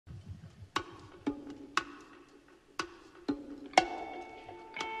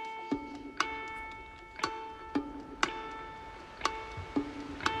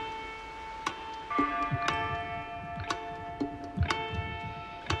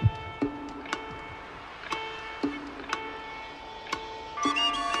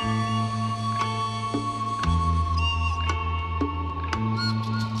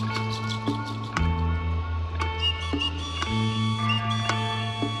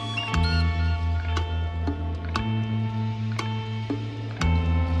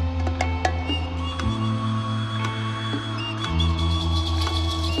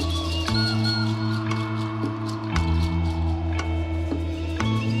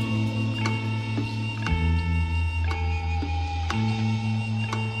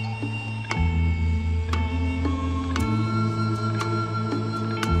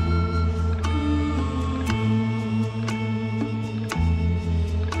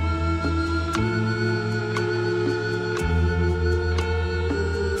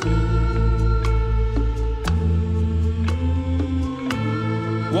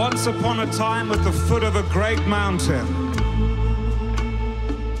Once upon a time at the foot of a great mountain,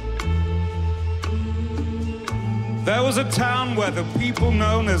 there was a town where the people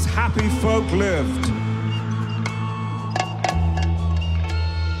known as happy folk lived.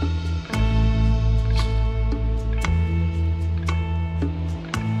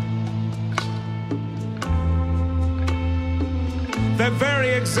 Their very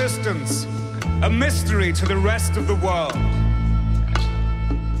existence, a mystery to the rest of the world.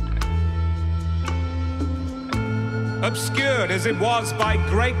 Obscured as it was by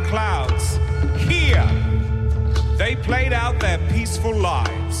great clouds, here they played out their peaceful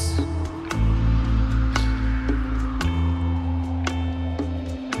lives.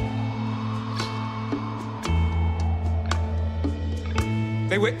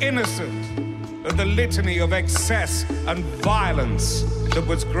 They were innocent of the litany of excess and violence that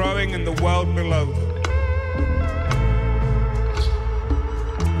was growing in the world below them.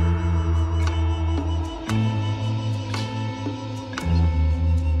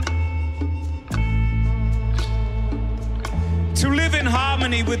 To live in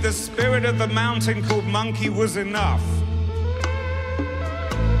harmony with the spirit of the mountain called Monkey was enough.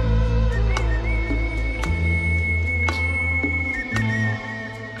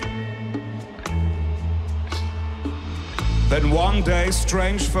 Then one day,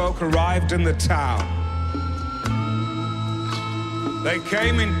 strange folk arrived in the town. They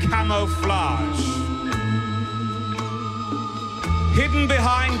came in camouflage, hidden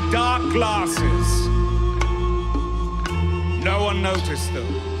behind dark glasses. No one noticed them.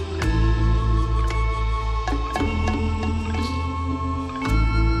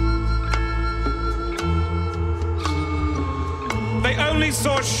 They only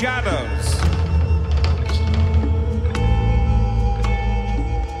saw shadows.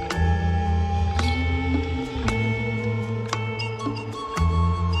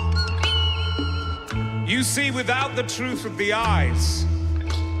 You see without the truth of the eyes.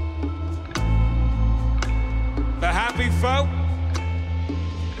 The happy folk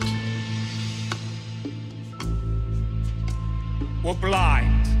were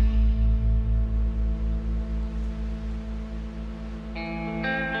blind.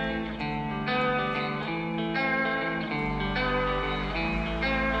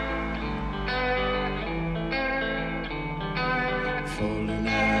 Falling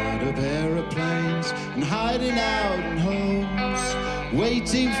out of aeroplanes and hiding out in homes,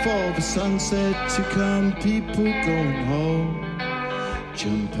 waiting for the sunset to come, people going home.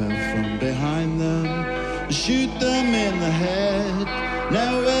 Jump out from behind them and shoot them in the head.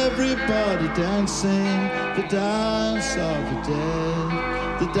 Now everybody dancing the dance of the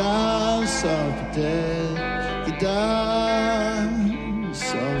dead, the dance of the dead, the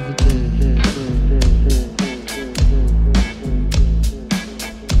dance of the dead.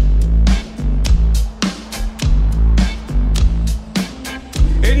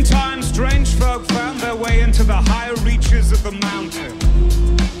 In time, strange folk found their way into the higher reaches of the mountain.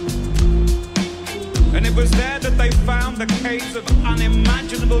 And it was there that they found the caves of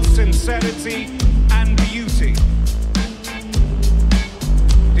unimaginable sincerity and beauty.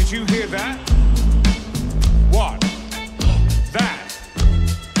 Did you hear that? What? That?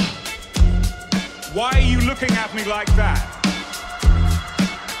 Why are you looking at me like that?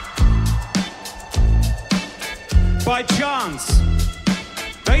 By chance,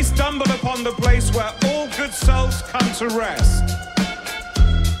 they stumbled upon the place where all good souls come to rest.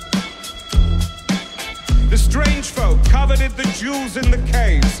 The strange folk coveted the jewels in the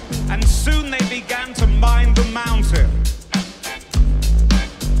caves, and soon they began to mine the mountain.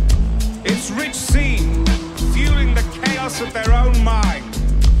 Its rich scene fueling the chaos of their own mind.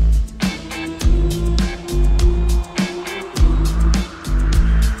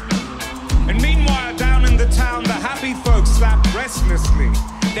 And meanwhile, down in the town, the happy folk slept restlessly,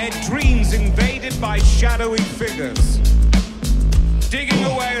 their dreams invaded by shadowy figures, digging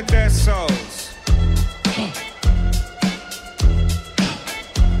away at their souls.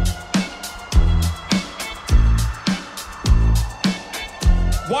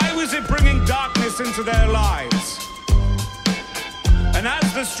 Why was it bringing darkness into their lives? And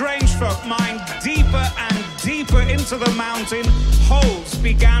as the strange folk mined deeper and deeper into the mountain, holes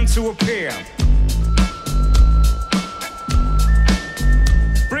began to appear,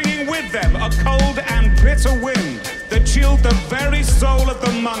 bringing with them a cold and bitter wind that chilled the very soul of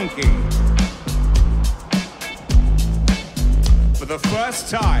the monkey. For the first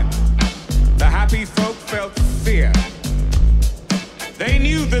time, the happy folk felt fear. They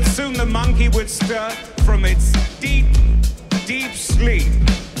knew that soon the monkey would stir from its deep, deep sleep.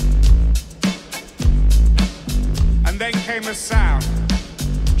 And then came a sound.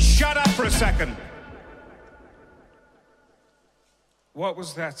 Shh! shut up for a second. What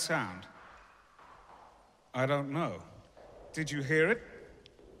was that sound? I don't know. Did you hear it?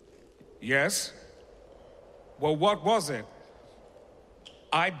 Yes? Well, what was it?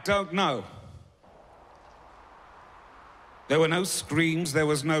 I don't know. There were no screams, there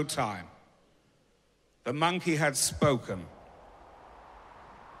was no time. The monkey had spoken.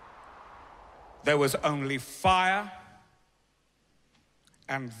 There was only fire,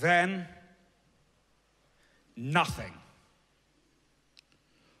 and then nothing.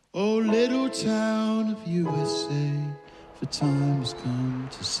 Oh, little town of USA, for time has come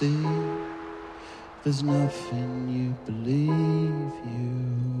to see there's nothing you believe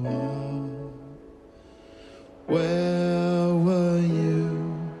you are. Where were you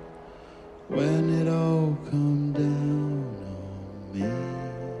when it all come down on me?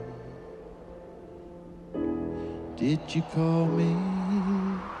 Did you call me